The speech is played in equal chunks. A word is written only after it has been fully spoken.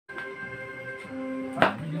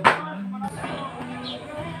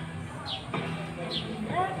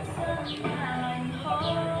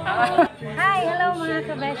Hi, hello mga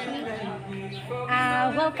kabeshi.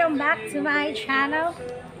 Welcome back to my channel.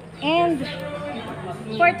 And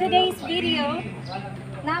for today's video,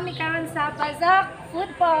 nami karon sa BAZAK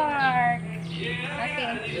Food Park. Okay.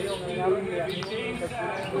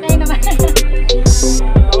 Okay naman.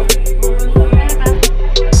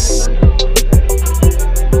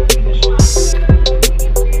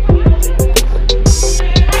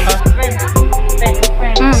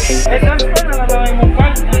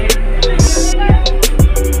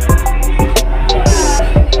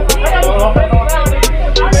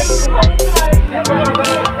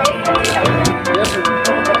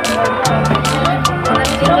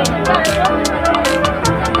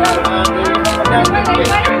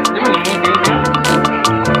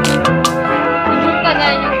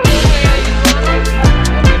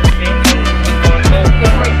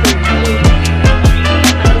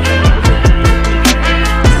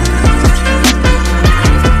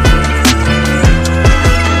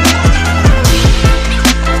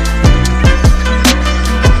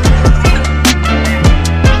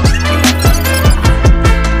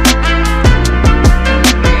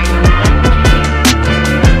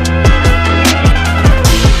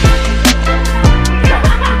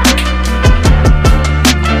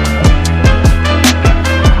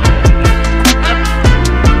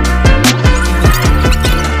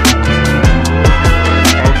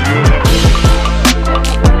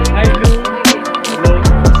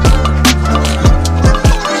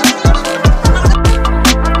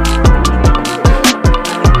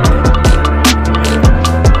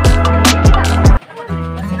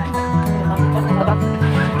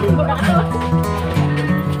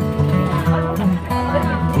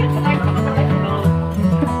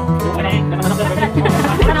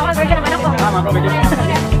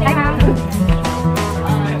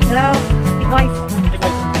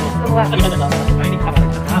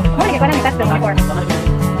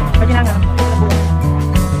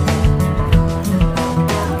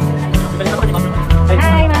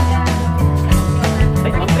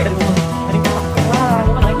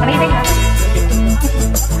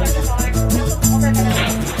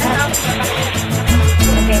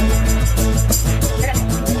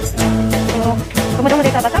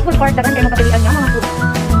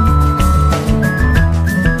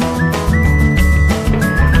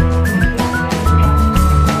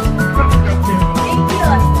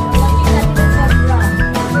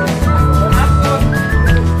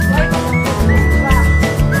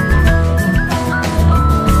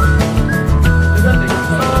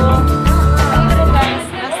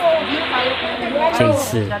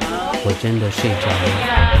我真的睡着了。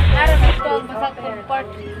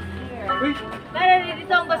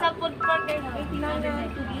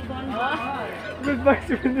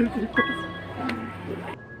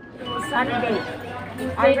 Sunday.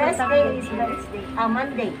 Our rest day is Wednesday.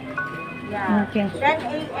 Monday. Yeah. Okay. 10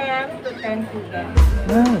 a.m. to 10 p.m.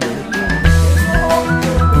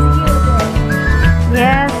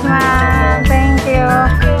 Yes, ma'am. Thank you.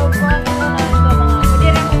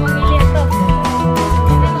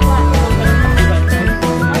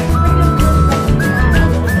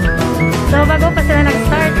 So, bago pa sila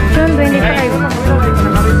nag-start, June 25.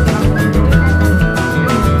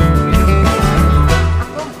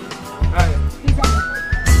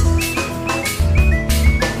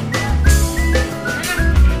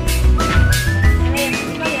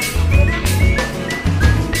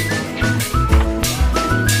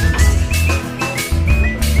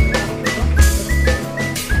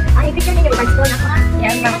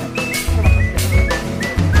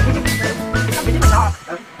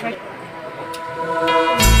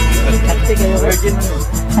 Virgin ano?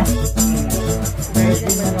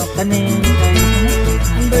 Virgin ano? Kanin.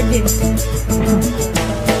 Virgin.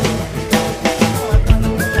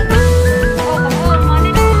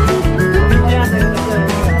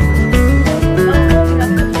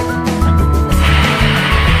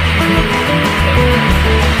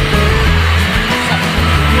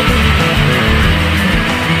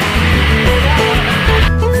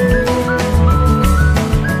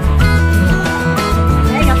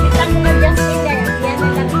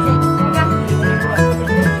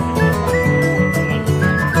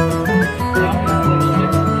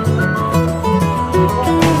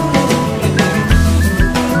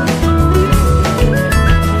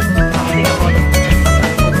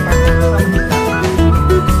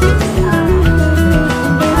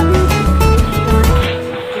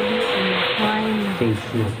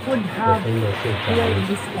 Food hub here in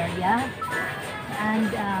this area,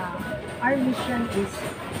 and our mission is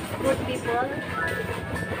put people,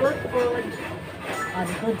 good food on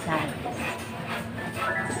good times.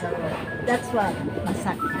 So that's what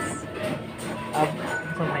basak is.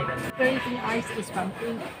 So my God. Operating hours is from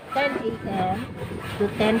 10 a.m. to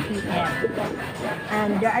 10 p.m.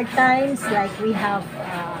 And there are times like we have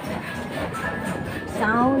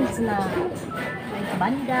sounds na like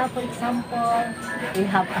banda, for example. We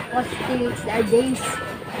have acoustics. There are days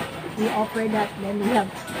we offer that. Then we have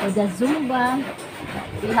for the Zumba.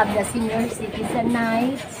 We have the senior citizen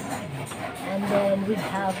nights. And then we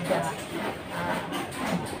have the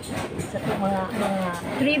mga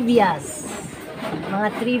trivias. Mga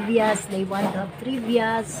trivias, they want to have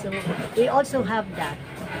trivias. So we also have that.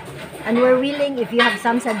 And we're willing, if you have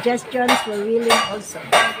some suggestions, we're willing also.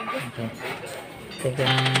 Okay. Thank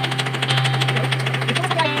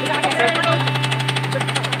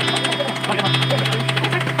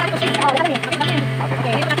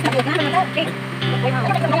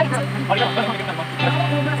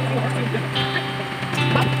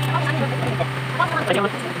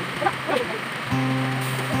you.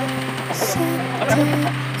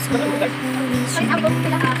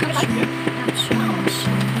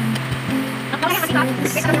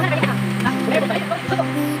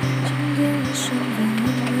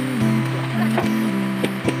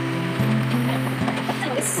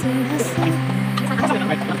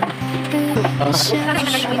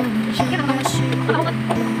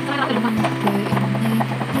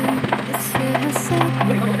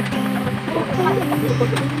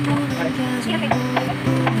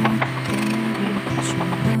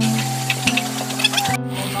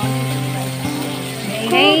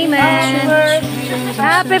 Amen.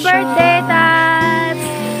 Happy birthday,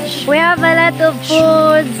 Tats! We have a lot of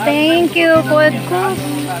foods. Thank you, Food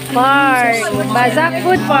Park. BAZAK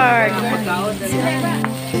Food Park.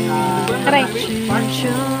 Aray.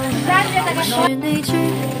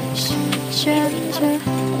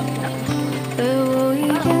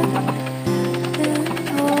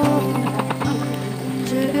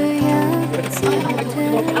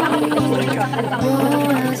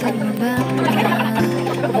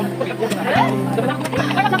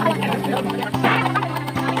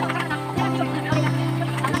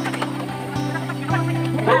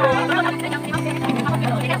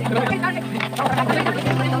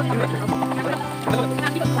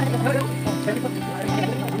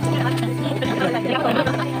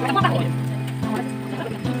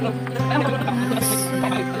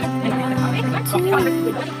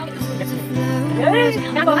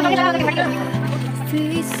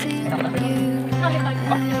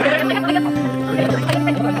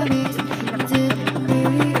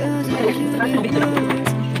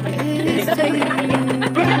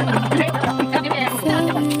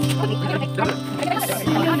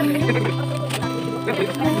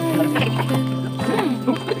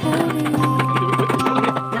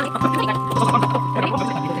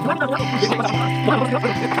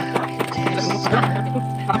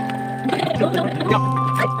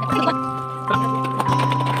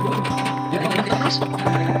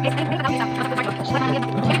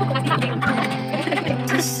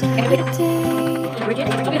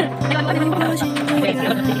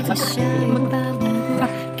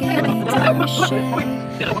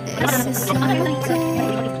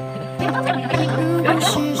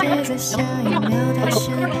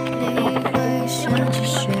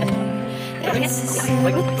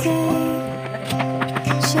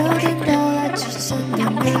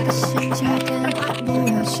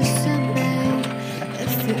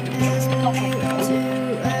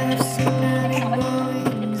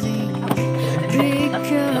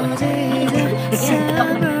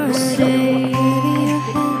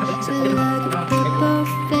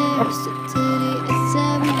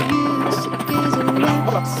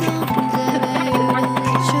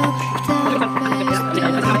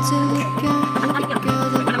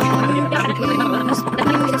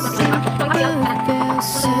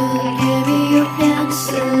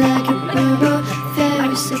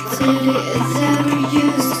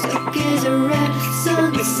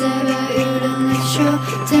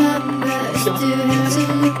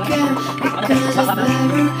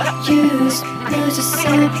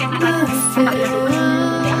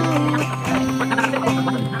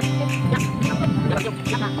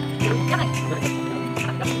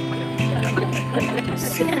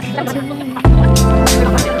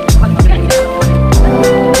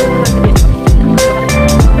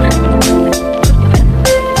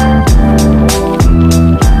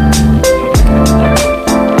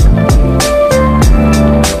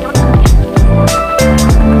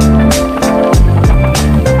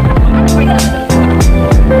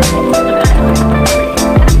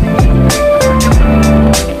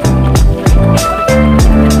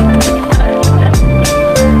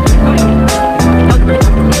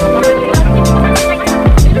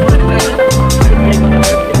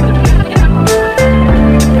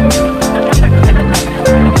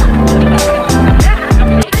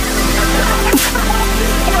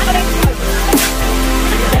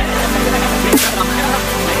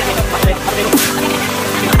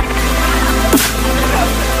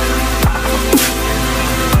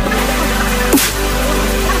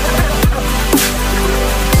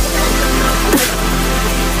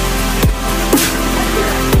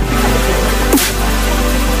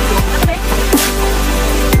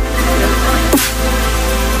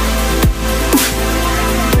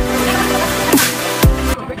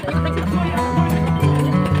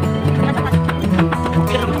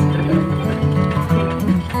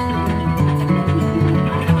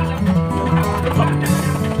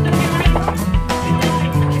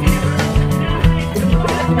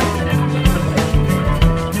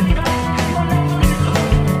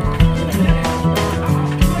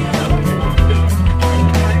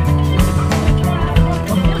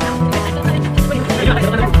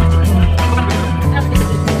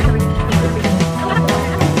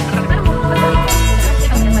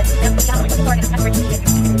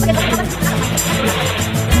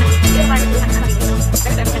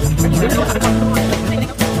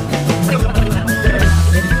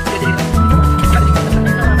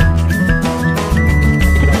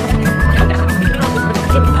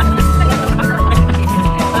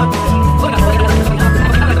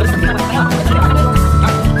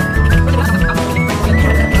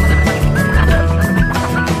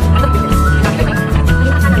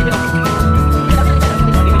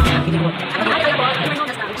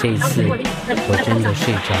 这一次我真的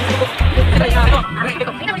睡着了。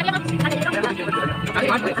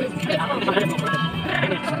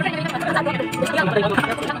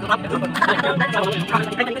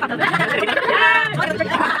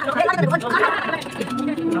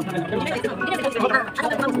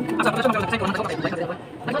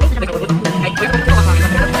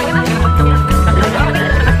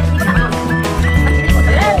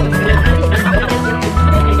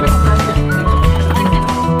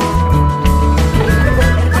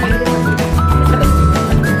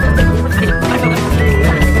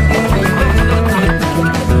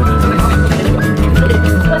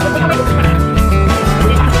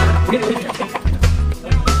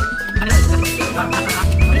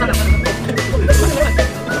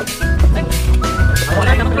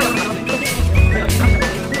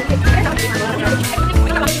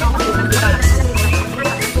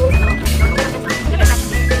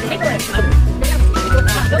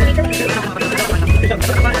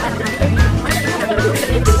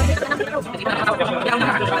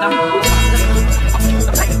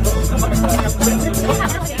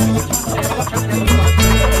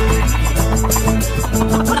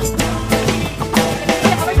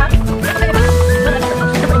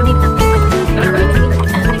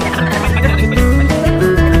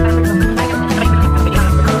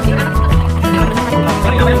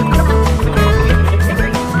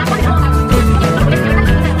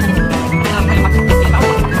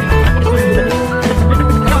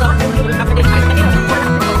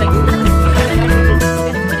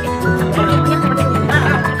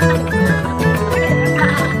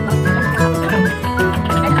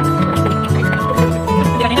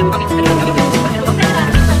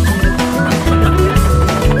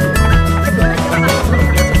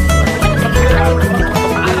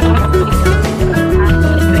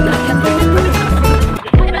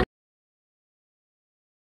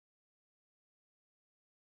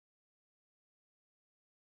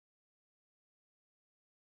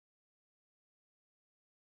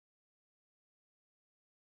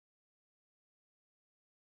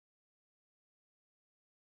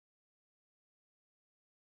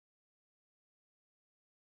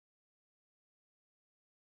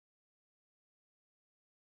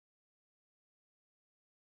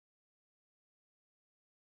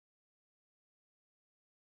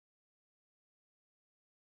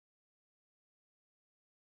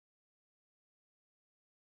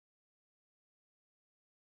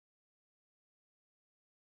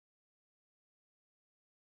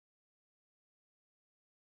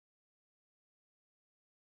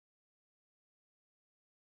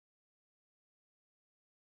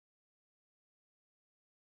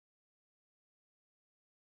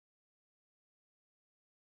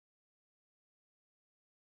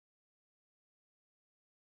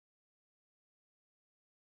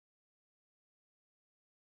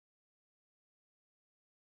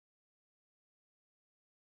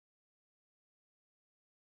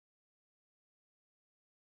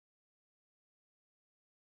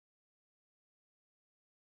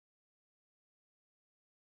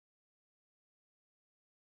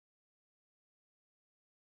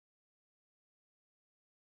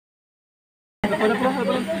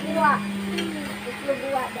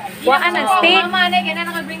Kuhaan ang steak.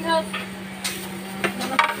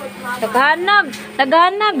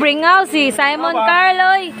 Taganag, bring out si Simon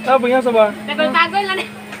Carloy. Ah, bring out ba? Tagol-tagol na.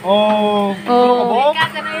 Oh. Oh.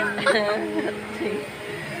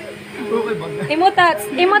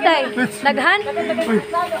 Imutay. Daghan.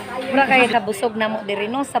 Mura kay kabusog na mo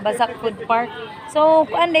diri no sa Basak Food Park. So,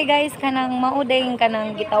 kuan day guys kanang mauding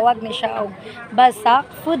kanang gitawag ni siya og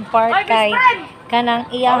Basak Food Park kay kanang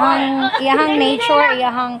iyahang nature,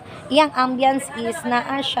 iyang ambience is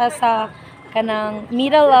naa siya sa kanang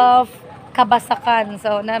middle of kabasakan.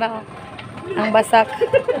 So, nara ang basak.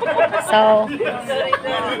 So,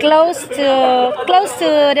 close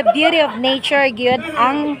to the beauty of nature gyud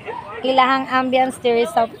ang ilahang ambience there is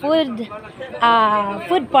a food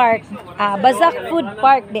park, Basak Food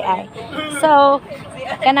Park di ay. So,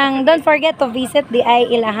 kanang don't forget to visit di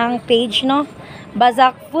ay ilahang page no,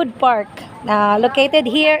 Basak Food Park, located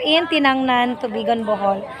here in Tinangnan, Tubigon,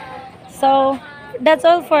 Bohol. So, that's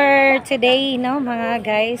all for today no mga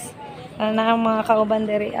guys. Na ang mga kauban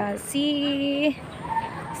diri si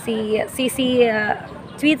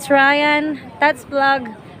Tweets Ryan, Tats Vlog,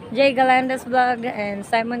 Jay Galandas Vlog, and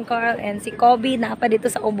Simon Carl, and si Kobe na pa dito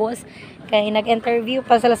sa Ubos. Kay nag-interview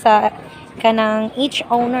pa sila sa kanang each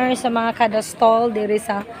owner sa mga kada stall diri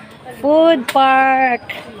sa food park,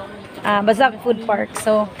 Basak Food Park.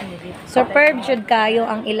 So, superb jud kayo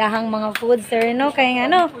ang ilahang mga foods there, no? Kaya nga,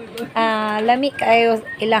 no, lami kayo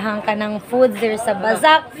ilahang ka ng foods there sa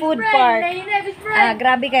BAZAK Food Park.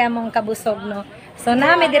 Grabe kaya mong kabusog, no? So,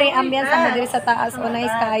 nami diri ambience, nami diri sa taas, o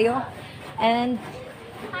nice kayo. And,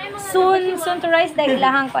 soon to rise, dahil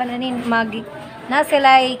ilahang ko, na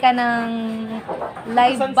sila'y ka ng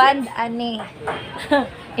live band, ani.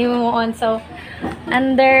 Imuon. So,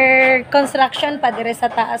 under construction pa dire sa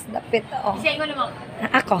taas dapit. Oh.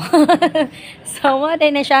 Ako. So, mo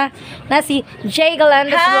din na siya na si Jay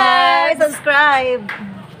Galandas Vlog. Subscribe!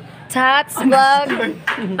 Tats Vlog.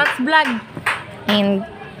 That's vlog! And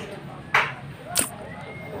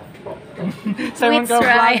Simon Sweet Car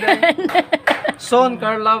Vlog. Son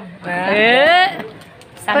Car Love.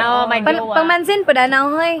 Sana may jowa. Pangmansin po na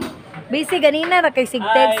hoy. Busy ganina ra kay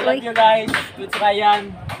sigtex Hi, oy. love you guys. Good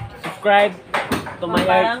Ryan. Subscribe to my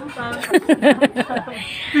art.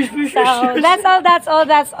 So,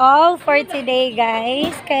 that's all for today,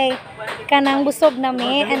 guys. Kay kanang busog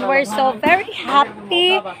nami and we're so very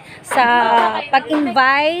happy sa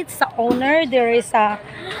pag-invite sa owner there sa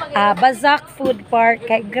BAZAK Food Park.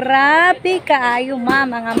 Kay grabe kaayo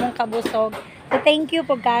ma'am ang among kabusog. So, thank you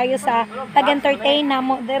po kayo sa pag-entertain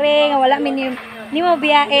namo dire. Wala min ni mo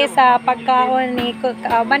biyahe sa pagkaon ni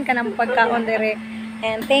kauban ka ng pagkaon dire.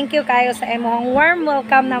 And thank you kayo sa imong warm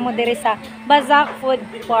welcome namo dire sa BAZAK Food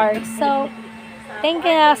Park. So, thank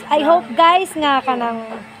you. I hope guys nga kanang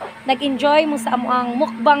nag-enjoy mo sa amuang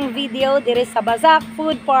mukbang video dire sa BAZAK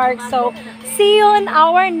Food Park. So, see you in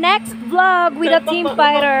our next vlog with a Team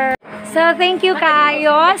Fighter. So, thank you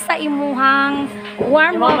kayo sa imuhang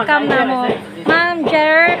warm welcome namo. Ma'am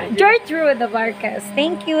Gertrude Vargas.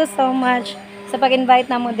 Thank you so much sa pag-invite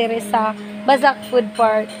namo dire sa BAZAK Food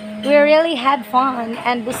Park. We really had fun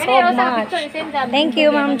and busog much. Thank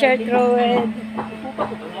you, Ma'am Gertrude.